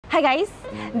Hi guys,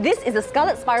 this is the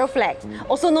Scarlet spiral flag,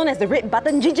 also known as the red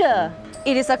button ginger.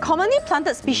 It is a commonly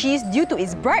planted species due to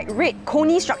its bright red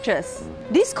coney structures.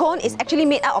 This cone is actually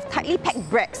made out of tightly packed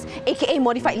bracts, aka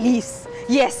modified leaves.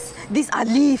 Yes, these are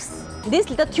leaves. This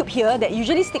little tube here that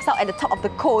usually sticks out at the top of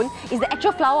the cone is the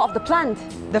actual flower of the plant.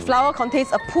 The flower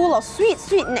contains a pool of sweet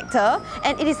nectar,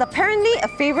 and it is apparently a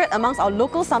favourite amongst our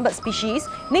local sunbird species.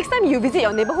 Next time you visit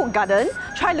your neighbourhood garden,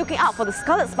 try looking out for the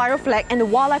scarlet spiral flag and the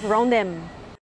wildlife around them.